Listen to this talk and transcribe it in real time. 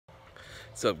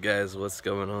What's up guys, what's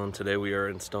going on? Today we are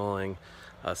installing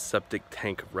a septic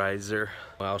tank riser.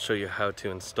 I'll show you how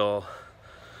to install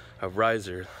a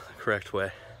riser the correct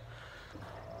way.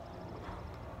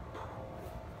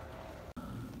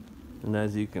 And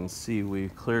as you can see, we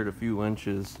cleared a few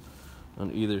inches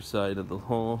on either side of the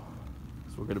hole.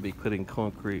 So we're going to be putting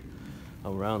concrete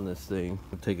around this thing.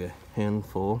 We'll take a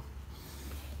handful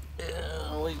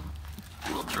and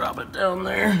we'll drop it down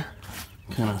there.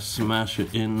 Kind of smash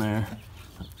it in there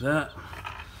like that.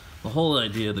 The whole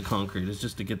idea of the concrete is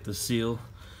just to get the seal.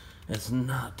 It's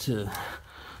not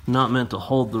meant to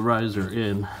hold the riser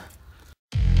in.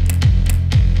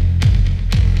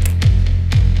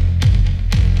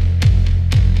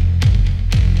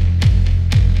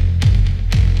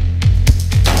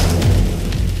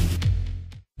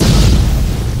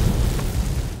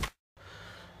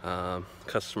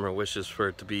 Customer wishes for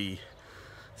it to be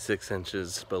 6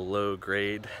 inches below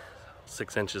grade,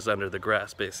 6 inches under the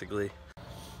grass basically.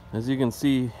 As you can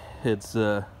see, it's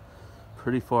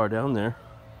pretty far down there.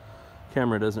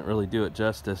 Camera doesn't really do it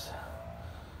justice,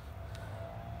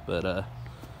 but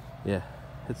yeah,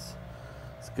 it's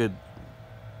good,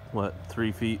 what,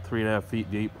 3.5 feet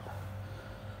deep.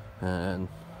 And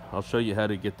I'll show you how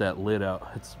to get that lid out.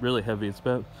 It's really heavy. It's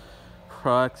about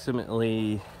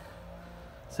approximately,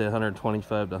 say,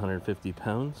 125 to 150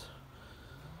 pounds.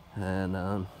 And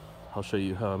I'll show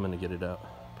you how I'm going to get it out.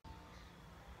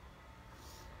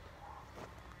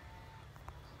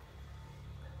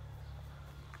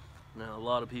 Now, a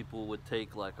lot of people would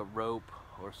take like a rope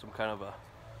or some kind of a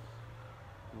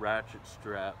ratchet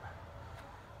strap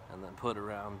and then put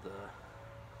around the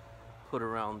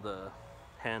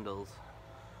handles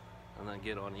and then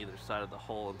get on either side of the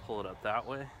hole and pull it up that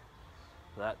way.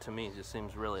 That to me just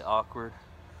seems really awkward.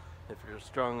 If you're a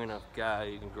strong enough guy,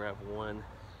 you can grab one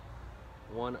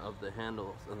of the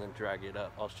handles and then drag it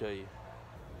up. I'll show you.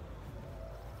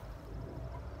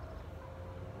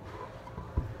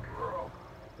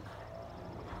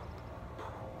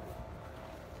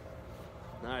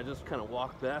 Now I just kind of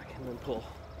walk back and then pull.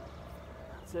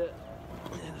 That's it.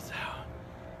 And it's out.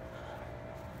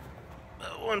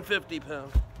 About 150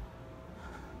 pounds.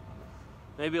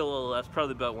 Maybe a little less,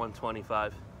 probably about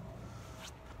 125.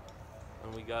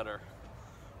 And we got our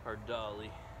dolly.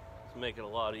 To make it a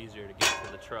lot easier to get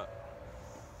to the truck.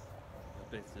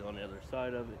 Basically on the other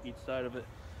side of it, each side of it,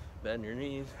 bend your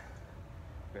knees,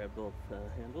 grab both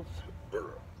handles,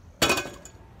 throw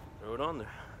it on there.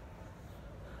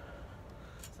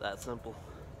 It's that simple.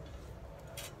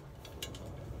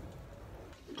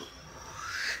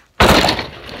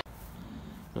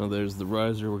 Now there's the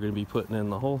riser we're going to be putting in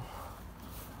the hole.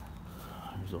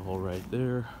 There's a hole right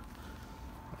there.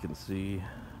 You can see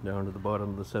down to the bottom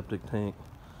of the septic tank.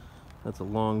 That's a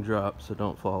long drop, so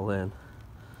don't fall in.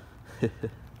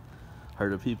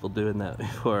 Heard of people doing that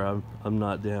before. I'm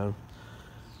not down.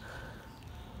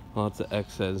 Lots of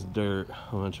excess dirt.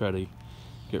 I'm gonna try to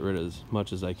get rid of as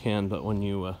much as I can, but when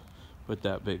you put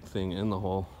that big thing in the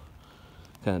hole,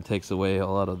 kind of takes away a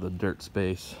lot of the dirt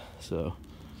space, so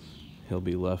he'll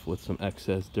be left with some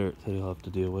excess dirt that he'll have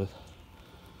to deal with.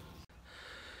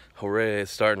 Hooray,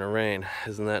 it's starting to rain.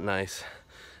 Isn't that nice?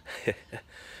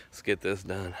 Let's get this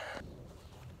done.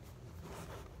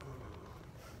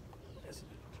 Just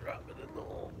drop it in the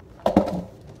hole.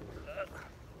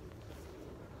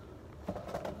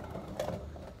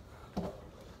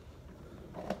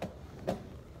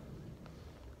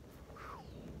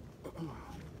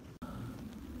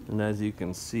 And as you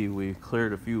can see, we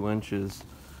cleared a few inches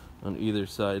on either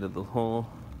side of the hole.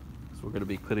 So we're going to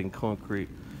be putting concrete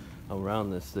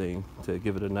around this thing to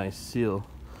give it a nice seal,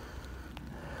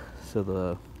 so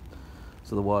the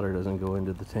water doesn't go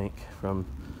into the tank from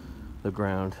the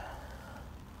ground.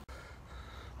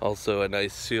 Also, a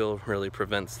nice seal really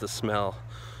prevents the smell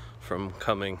from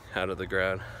coming out of the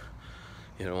ground.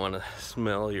 You don't want to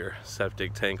smell your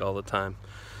septic tank all the time.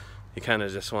 You kind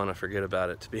of just want to forget about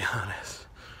it, to be honest.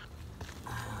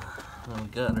 We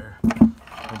got our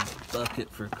bucket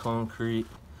for concrete.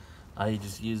 I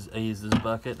use this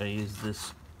bucket. I use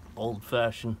this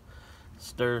old-fashioned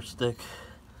stir stick.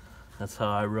 That's how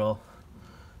I roll.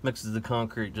 Mixes the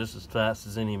concrete just as fast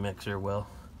as any mixer will.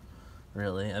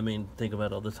 Really, I mean, think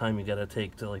about all the time you gotta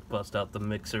take to like bust out the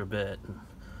mixer bit. And,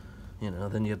 you know,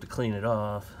 then you have to clean it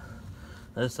off.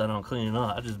 This I don't clean it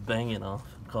off. I just bang it off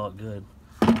and call it good.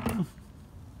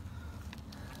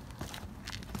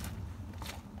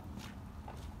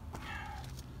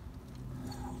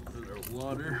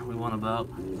 Water. We want about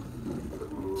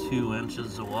 2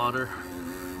 inches of water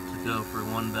to go for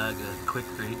 1 bag of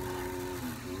Quikrete.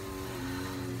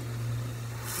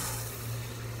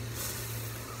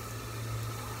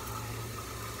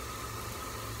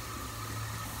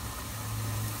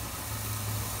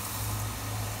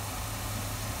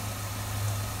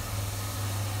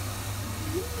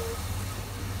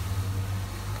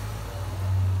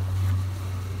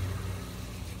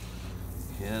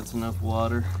 Okay, that's enough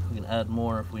water. We can add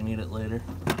more if we need it later.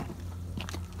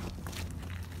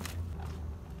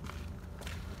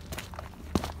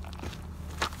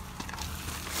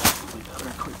 We got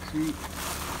our quickcrete.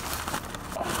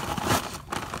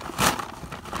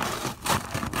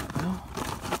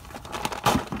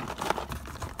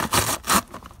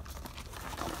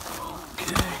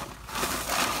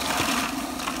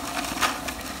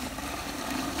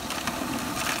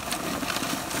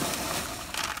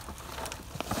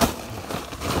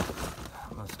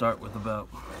 Start with about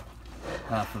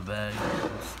half a bag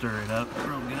and stir it up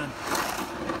real good.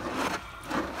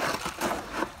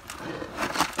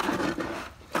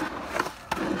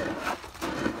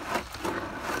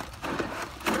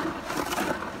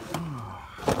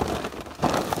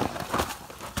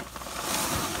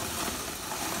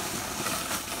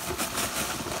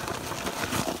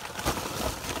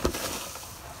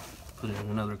 Put in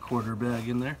another quarter bag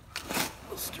in there.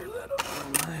 We'll stir that up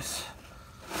real nice.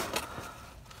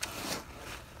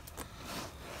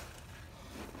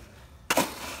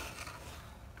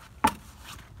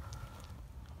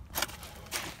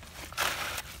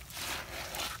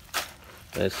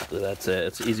 Basically, that's it.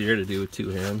 It's easier to do with two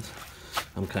hands.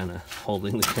 I'm kind of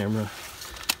holding the camera,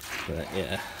 but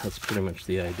yeah, that's pretty much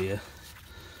the idea.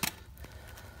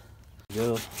 There you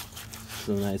go. It's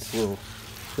a nice little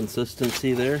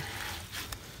consistency there.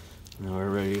 Now we're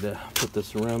ready to put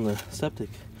this around the septic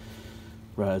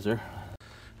riser.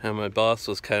 And my boss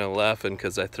was kind of laughing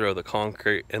because I throw the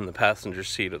concrete in the passenger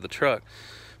seat of the truck,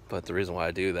 but the reason why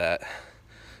I do that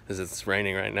is it's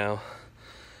raining right now.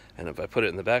 And if I put it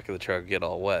in the back of the truck, it'd get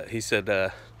all wet. He said,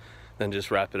 then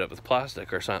just wrap it up with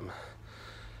plastic or something.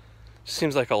 Just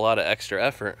seems like a lot of extra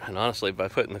effort. And honestly, by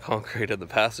putting the concrete in the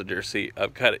passenger seat,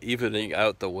 I'm kind of evening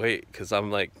out the weight because I'm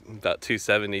like about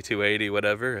 270, 280,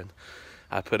 whatever. And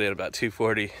I put in about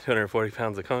 240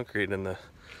 pounds of concrete in the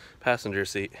passenger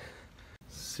seat.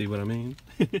 See what I mean?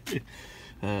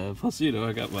 Plus, you know,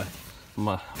 I got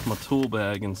my tool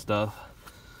bag and stuff.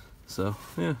 So,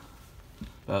 yeah.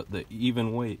 About the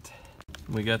even weight.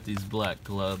 We got these black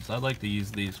gloves. I like to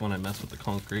use these when I mess with the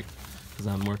concrete because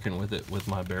I'm working with it with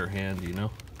my bare hand, you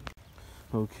know.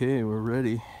 Okay, we're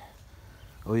ready.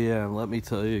 Oh yeah, and let me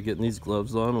tell you, getting these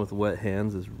gloves on with wet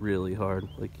hands is really hard.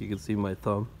 Like you can see my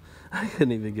thumb. I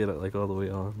couldn't even get it like all the way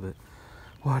on, but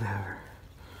whatever.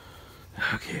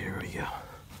 Okay, here we go.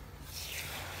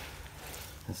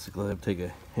 Let's take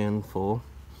a handful.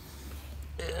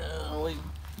 And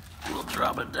we'll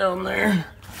drop it down there.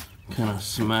 Kind of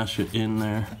smash it in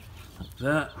there like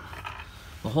that.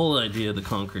 The whole idea of the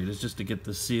concrete is just to get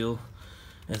the seal.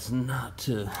 It's not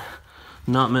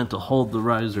meant to hold the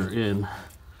riser in.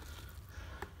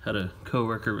 Had a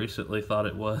coworker recently thought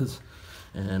it was,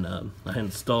 and I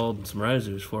installed some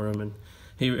risers for him, and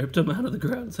he ripped them out of the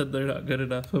ground and said they're not good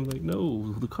enough. I'm like,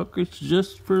 no, the concrete's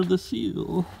just for the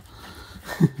seal.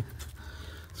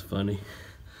 It's funny.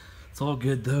 It's all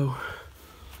good though.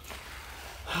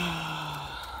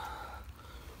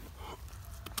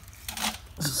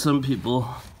 Some people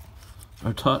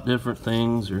are taught different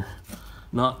things or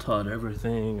not taught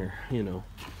everything, or you know,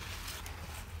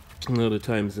 a lot of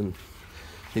times in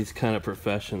these kind of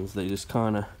professions they just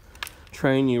kind of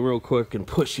train you real quick and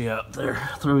push you out there,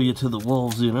 throw you to the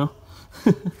wolves, you know.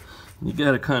 You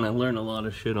gotta kind of learn a lot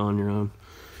of shit on your own.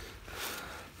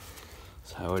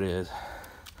 That's how it is.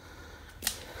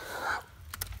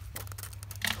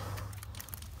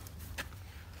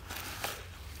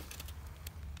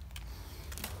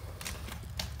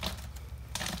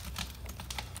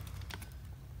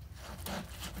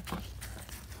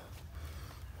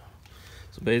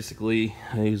 Basically,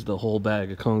 I used a whole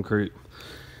bag of concrete.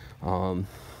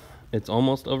 It's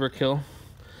almost overkill,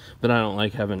 but I don't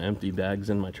like having empty bags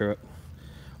in my truck.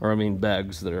 Or I mean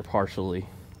bags that are partially,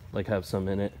 like have some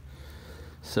in it.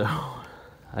 So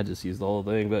I just use the whole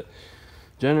thing, but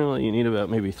generally you need about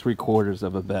maybe 3/4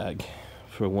 of a bag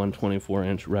for one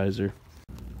 24-inch riser.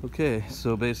 Okay,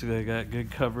 so basically I got good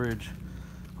coverage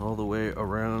all the way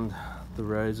around the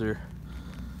riser.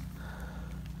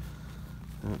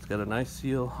 And it's got a nice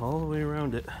seal all the way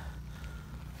around it.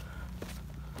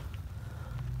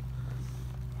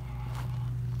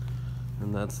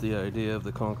 And that's the idea of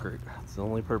the concrete. It's the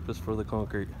only purpose for the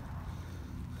concrete.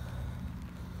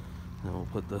 Now we'll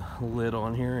put the lid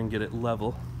on here and get it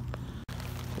level.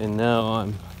 And now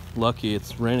I'm lucky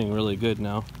it's raining really good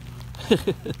now.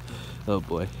 Oh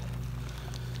boy.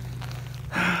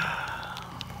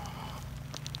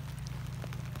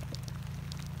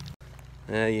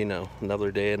 Yeah, you know, another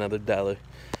day, another dollar.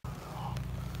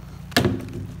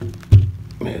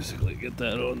 Basically get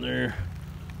that on there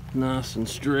nice and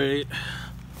straight.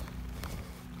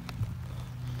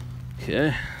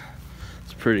 Okay,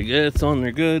 it's pretty good. It's on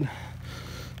there good.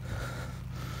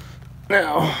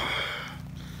 Now,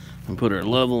 and put our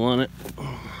level on it.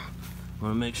 Want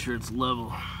to make sure it's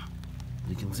level.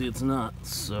 You can see it's not,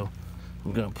 so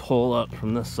I'm gonna pull up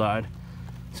from this side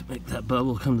to make that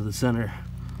bubble come to the center.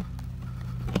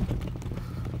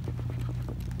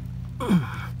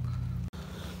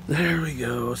 There we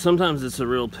go. Sometimes it's a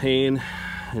real pain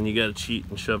and you gotta cheat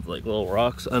and shove like little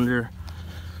rocks under,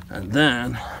 and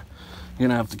then you're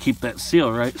gonna have to keep that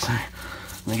seal right, so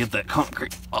and get that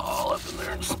concrete all up in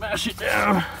there and smash it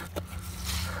down.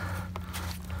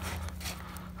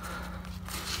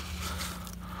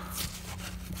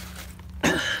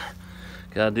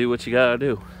 Gotta do what you gotta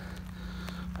do.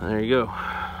 There you go.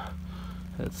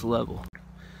 It's level.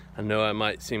 I know I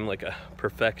might seem like a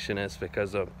perfectionist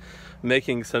because I'm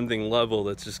making something level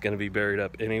that's just gonna be buried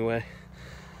up anyway,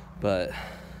 but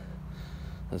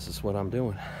this is what I'm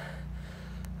doing.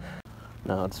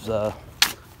 Now it's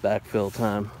backfill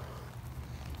time.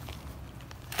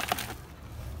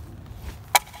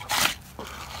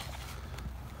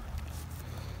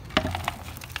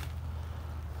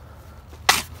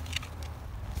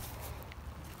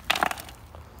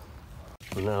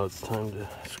 So now it's time to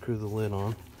screw the lid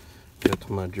on. Go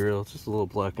to my drill. It's just a little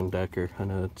Black & Decker. I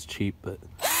know it's cheap, but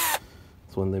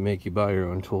it's when they make you buy your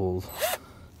own tools.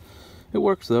 It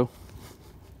works though.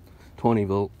 20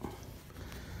 volt.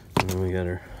 And then we got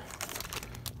our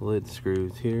lid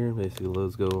screws here. Basically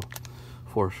those go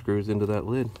 4 screws into that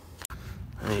lid.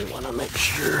 And you want to make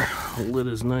sure the lid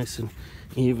is nice and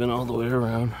even all the way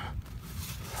around.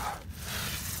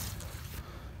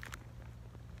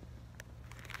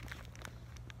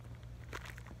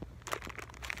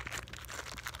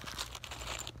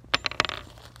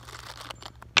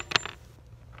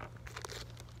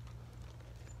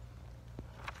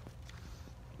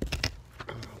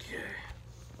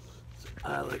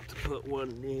 I like to put one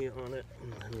knee on it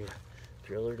and then you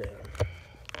drill her down.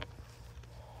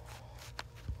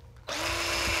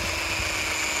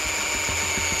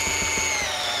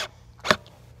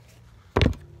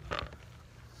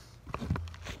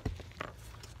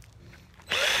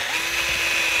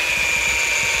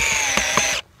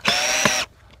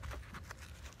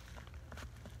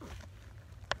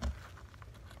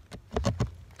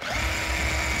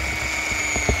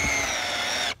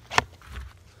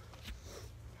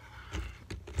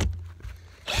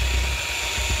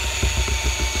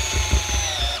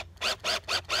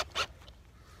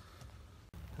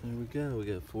 There we go, we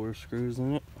got 4 screws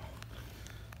in it.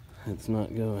 It's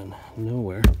not going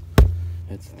nowhere.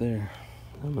 It's there.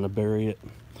 I'm gonna bury it.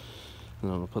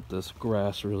 And I'm gonna put this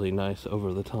grass really nice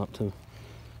over the top to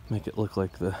make it look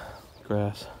like the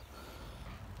grass.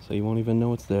 So you won't even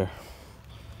know it's there.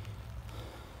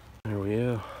 There we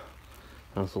go.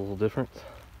 That's a little different.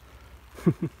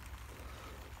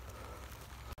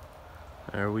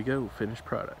 There we go, finished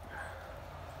product.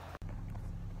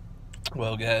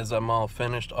 Well guys, I'm all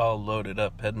finished, all loaded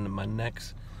up, heading to my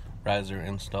next riser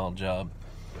install job.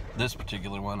 This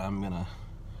particular one, I'm gonna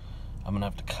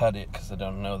have to cut it because I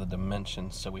don't know the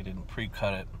dimensions, so we didn't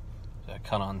pre-cut it. So I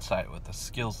cut on site with a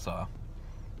skill saw,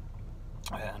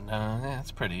 and yeah,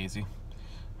 it's pretty easy.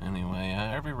 Anyway,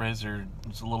 every riser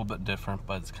is a little bit different,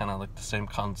 but it's kind of like the same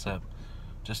concept,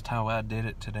 just how I did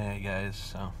it today, guys.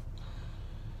 So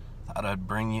thought I'd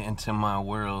bring you into my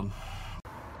world.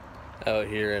 Out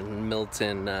here in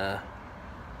Milton,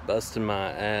 busting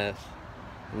my ass.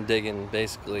 I'm digging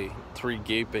basically 3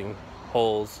 gaping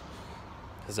holes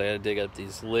because I gotta dig up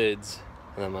these lids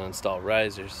and I'm gonna install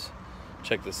risers.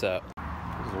 Check this out.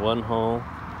 There's 1 hole,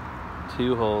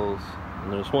 2 holes,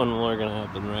 and there's 1 more gonna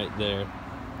happen right there.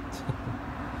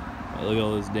 Look at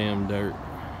all this damn dirt.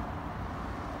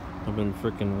 I've been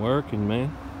freaking working,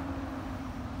 man.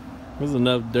 There's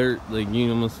enough dirt, like you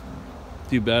almost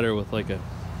do better with like a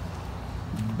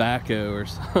backhoe or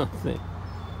something,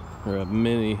 or a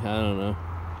mini, I don't know.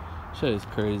 Shit is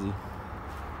crazy.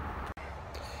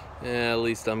 Yeah, at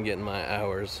least I'm getting my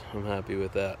hours. I'm happy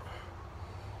with that.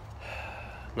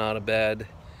 Not a bad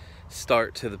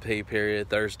start to the pay period.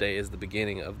 Thursday is the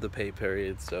beginning of the pay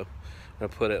period, so I'm gonna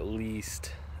put at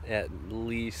least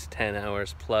 10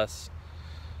 hours plus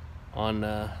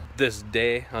on this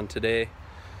day, on today.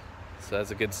 So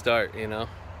that's a good start, you know.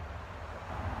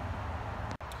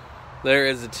 There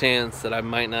is a chance that I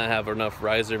might not have enough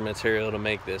riser material to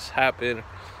make this happen,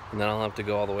 and then I'll have to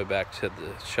go all the way back to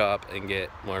the shop and get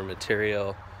more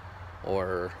material,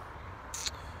 or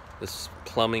this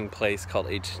plumbing place called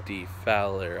HD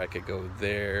Fowler. I could go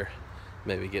there,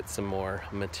 maybe get some more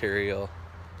material.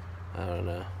 I don't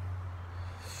know.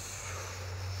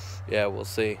 Yeah, we'll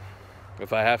see.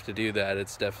 if I have to do that,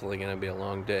 it's definitely gonna be a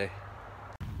long day.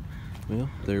 Well,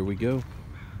 there we go.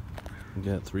 We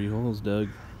got 3 holes dug.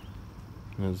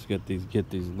 Let's get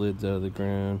these lids out of the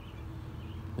ground.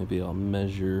 Maybe I'll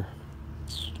measure,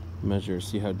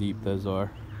 see how deep those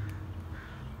are.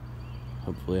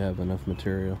 Hopefully I have enough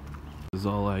material. This is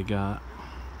all I got.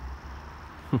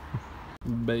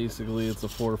 Basically, it's a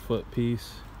 4-foot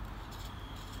piece.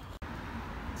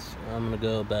 So I'm gonna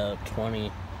go about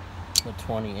 20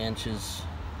 inches.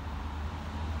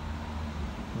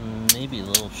 Maybe a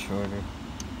little shorter.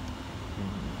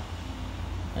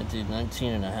 I did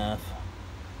 19.5.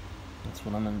 That's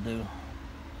what I'm gonna do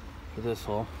for this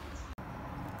hole.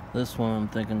 This one I'm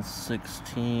thinking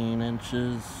 16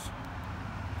 inches.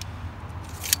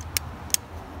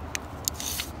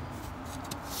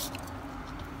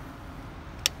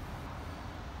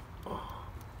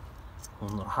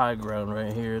 On the high ground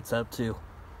right here, it's up to,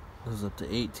 goes up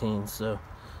to 18, so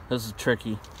this is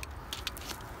tricky.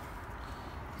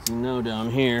 As you know, down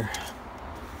here,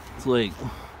 it's like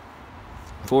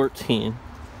 14.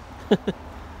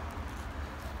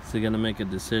 So you gotta make a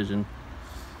decision.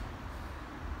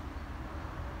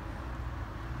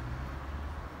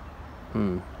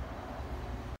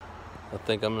 I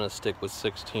think I'm gonna stick with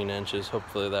 16 inches.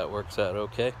 Hopefully that works out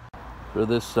okay. For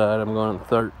this side, I'm going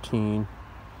 13.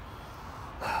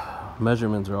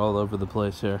 Measurements are all over the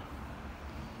place here.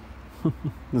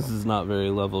 This is not very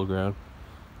level ground.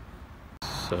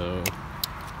 So,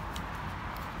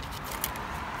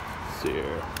 let's see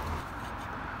here.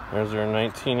 There's our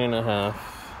 19.5.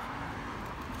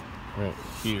 Right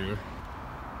here.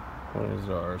 What is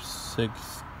our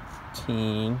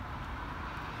 16?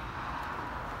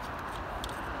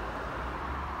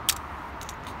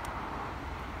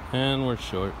 And we're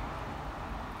short.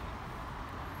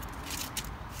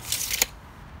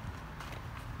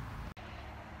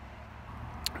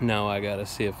 Now I gotta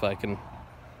see if I can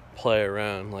play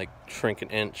around, like shrink an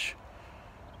inch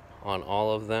on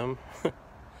all of them.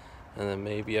 And then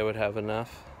maybe I would have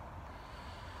enough.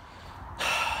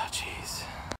 Jeez.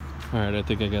 Alright, I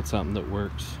think I got something that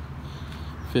works.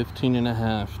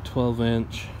 15.5, 12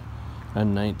 inch,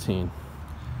 and 19.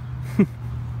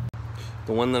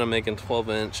 The one that I'm making 12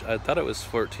 inch, I thought it was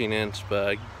 14 inch, but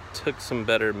I took some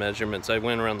better measurements. I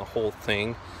went around the whole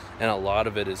thing, and a lot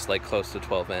of it is like close to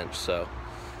 12 inch, so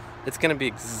it's gonna be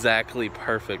exactly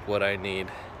perfect what I need.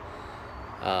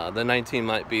 The 19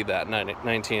 might be that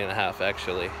 19.5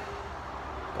 actually,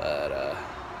 but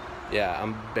yeah,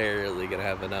 I'm barely gonna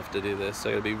have enough to do this, so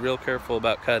I gotta be real careful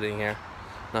about cutting here,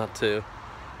 not to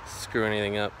screw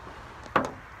anything up.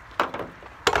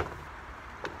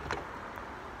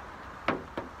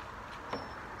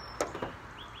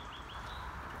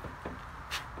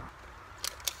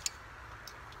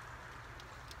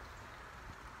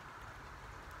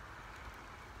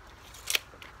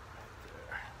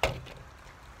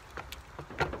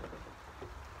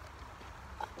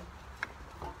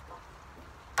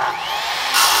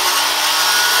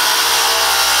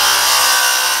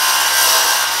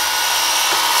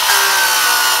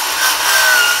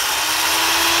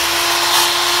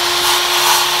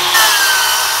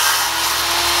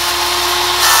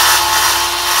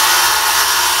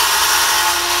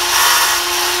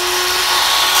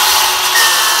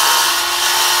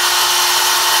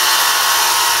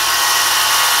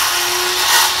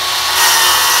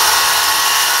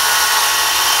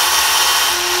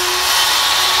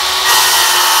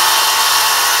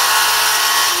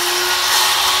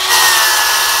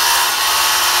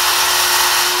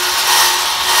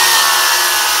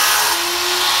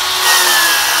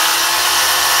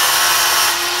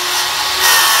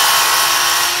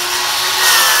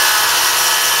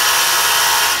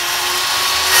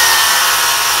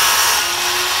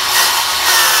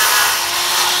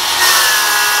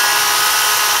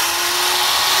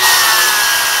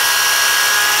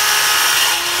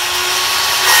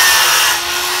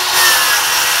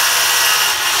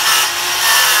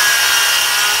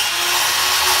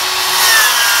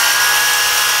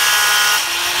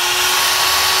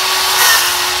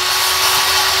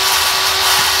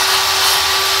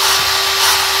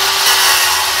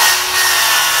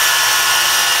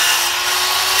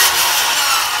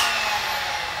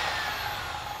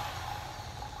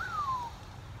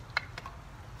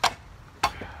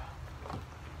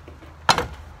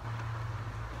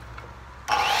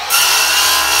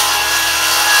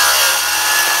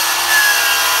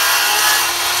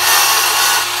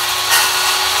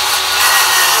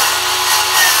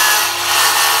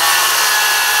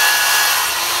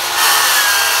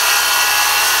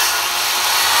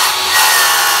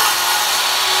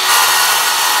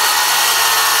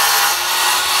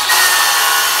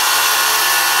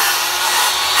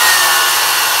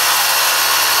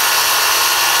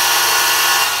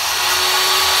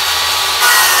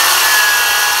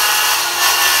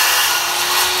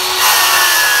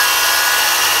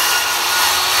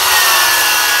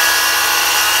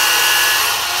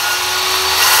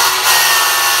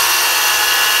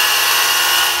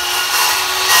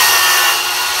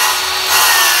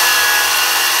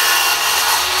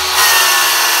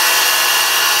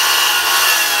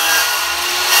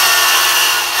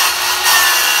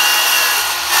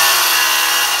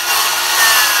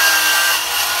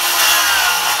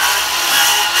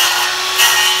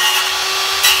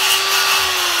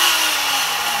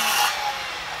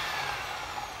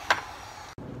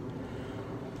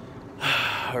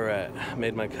 Alright,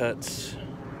 made my cuts.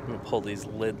 I'm gonna pull these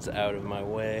lids out of my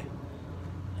way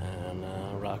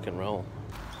and rock and roll.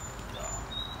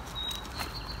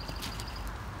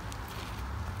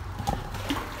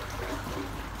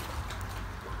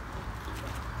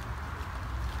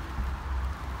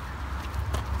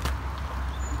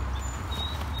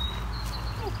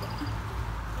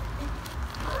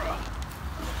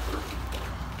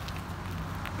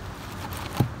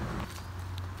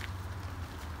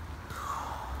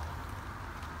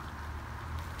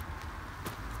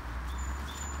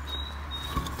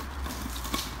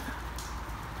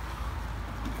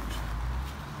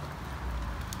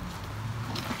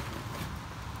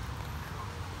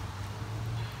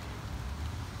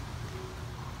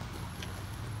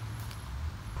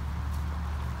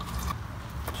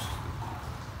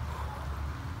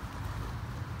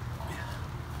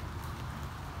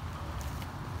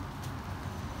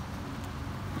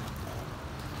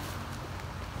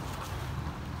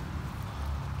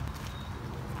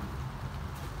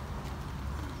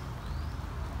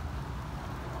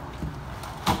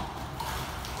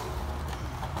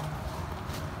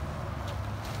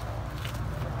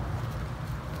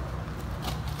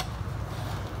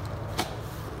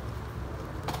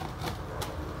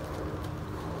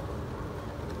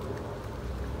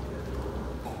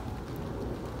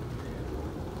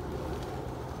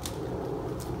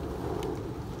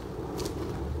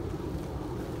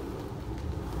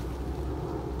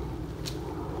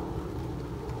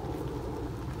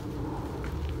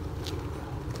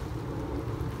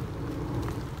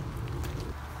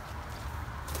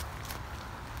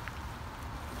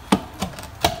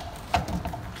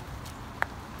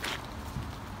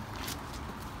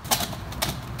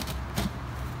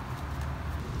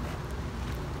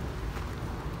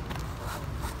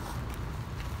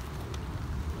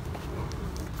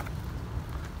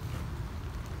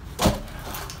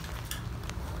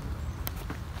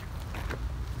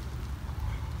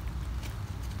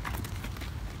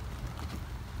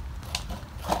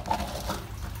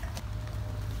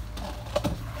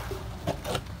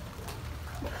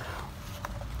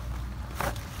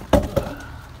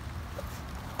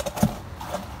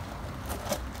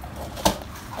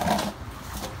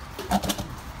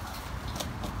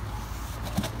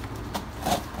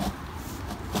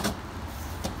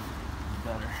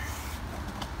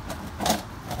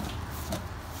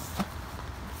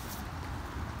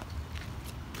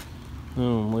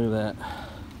 Oh, look at that.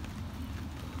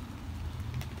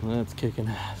 That's kicking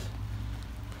ass.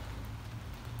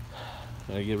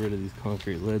 Gotta get rid of these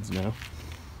concrete lids now.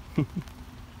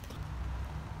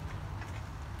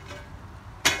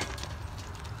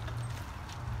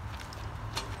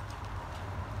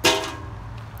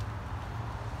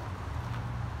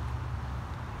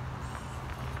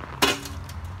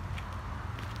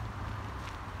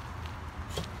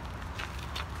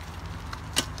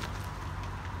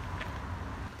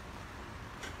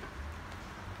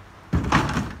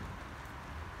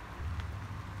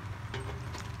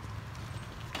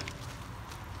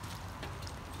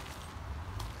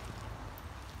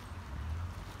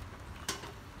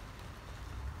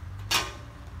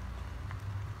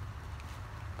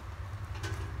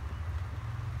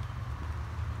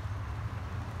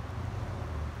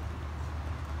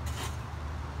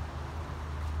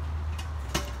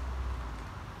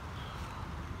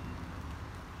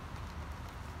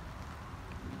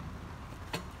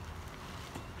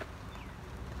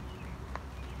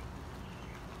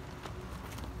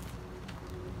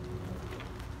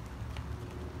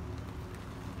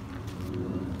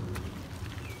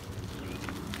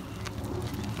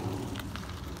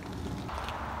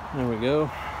 There we go.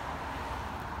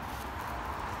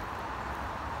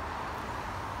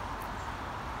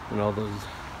 And all those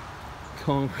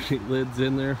concrete lids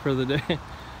in there for the day.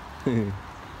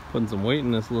 Putting some weight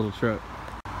in this little truck.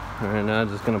 Alright, now I'm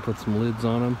just gonna put some lids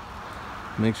on them.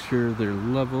 Make sure they're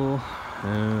level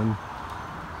and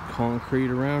concrete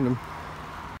around them.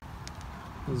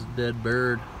 This is a dead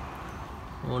bird.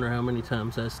 I wonder how many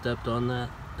times I stepped on that.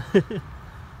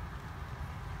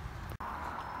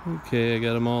 Okay, I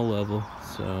got them all level,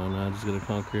 so now I'm just gonna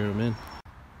concrete them in.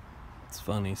 It's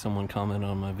funny, someone commented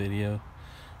on my video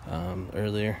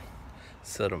earlier,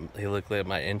 said he looked at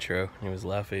my intro and he was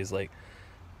laughing. He's like,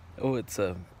 oh, it's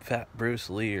a fat Bruce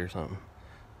Lee or something.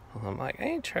 I'm like, I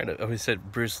ain't trying to, oh, he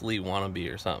said Bruce Lee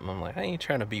wannabe or something. I'm like, I ain't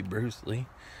trying to be Bruce Lee.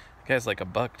 The guy's like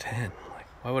 $110. Like,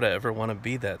 why would I ever want to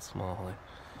be that small? Like,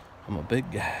 I'm a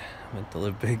big guy. I'm meant to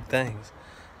live big things.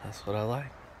 That's what I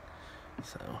like.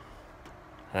 So,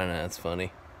 I don't know, it's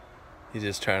funny. He's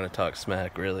just trying to talk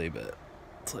smack, really, but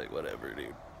it's like, whatever,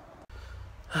 dude.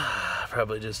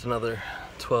 Probably just another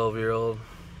 12-year-old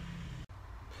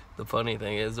The funny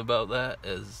thing is about that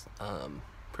is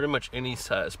pretty much any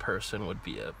size person would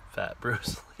be a fat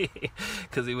Bruce Lee,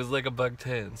 because he was like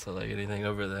 $110, so like anything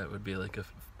over that would be like a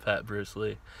fat Bruce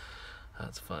Lee.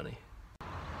 That's funny.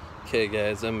 Okay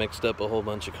guys, I mixed up a whole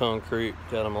bunch of concrete,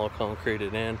 got them all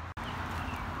concreted in.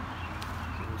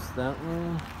 There's that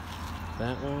one,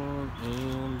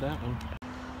 and that one.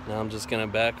 Now I'm just gonna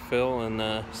backfill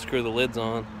and screw the lids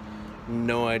on.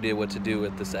 No idea what to do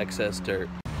with this excess dirt.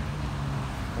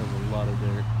 There's a lot of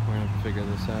dirt. We're gonna have to figure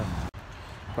this out.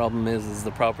 Problem is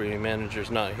the property manager's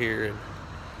not here, and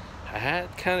I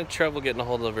had kind of trouble getting a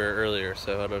hold of her earlier,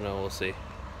 so I don't know, we'll see.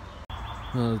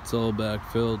 It's all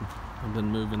backfilled. I've been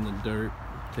moving the dirt,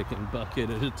 taking a bucket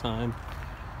at a time.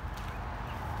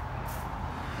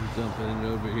 I'm dumping it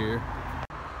over here.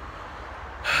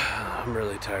 I'm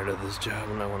really tired of this job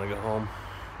and I want to go home.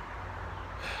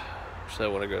 So I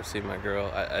want to go see my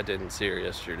girl. I didn't see her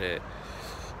yesterday.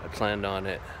 I planned on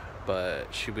it,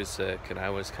 but she was sick and I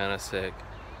was kind of sick.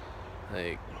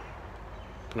 Like,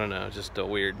 I don't know, just a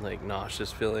weird, like,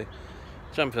 nauseous feeling.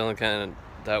 Which I'm feeling kind of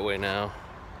that way now.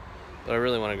 But I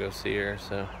really want to go see her,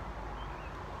 so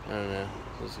I don't know.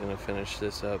 I'm just gonna finish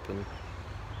this up, and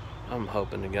I'm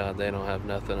hoping to God they don't have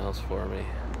nothing else for me.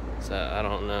 So I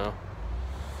don't know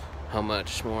how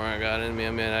much more I got in me.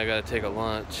 I mean, I gotta take a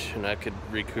lunch and I could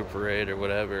recuperate or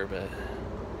whatever, but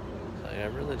like, I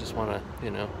really just wanna,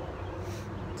 you know,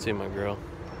 see my girl.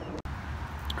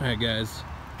 Alright guys,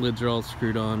 lids are all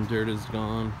screwed on, dirt is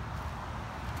gone.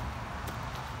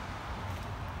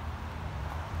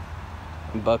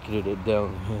 Bucketed it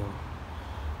downhill.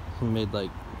 Made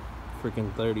like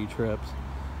freaking 30 trips.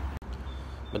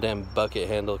 My damn bucket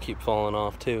handle keep falling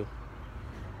off too.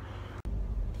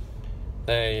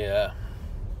 They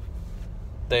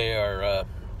are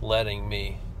letting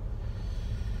me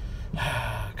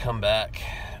come back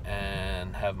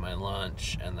and have my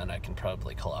lunch, and then I can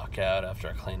probably clock out after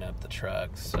I clean up the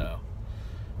truck, so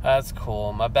that's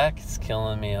cool. My back is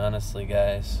killing me, honestly,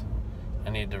 guys. I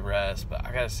need to rest, but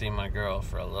I gotta see my girl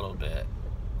for a little bit.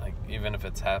 Like, even if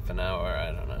it's half an hour,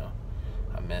 I don't know.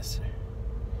 I miss her.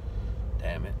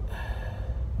 Damn it.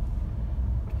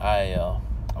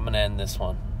 I'm gonna end this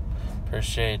one.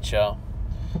 Appreciate y'all.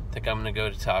 Think I'm gonna go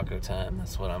to taco time.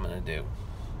 That's what I'm gonna do.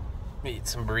 Eat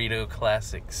some burrito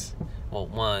classics. Well,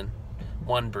 one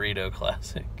burrito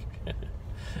classic.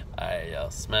 Alright, y'all.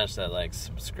 Smash that like,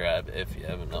 subscribe if you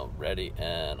haven't already,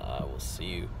 and I will see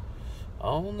you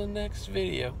on the next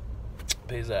video.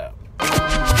 Peace out.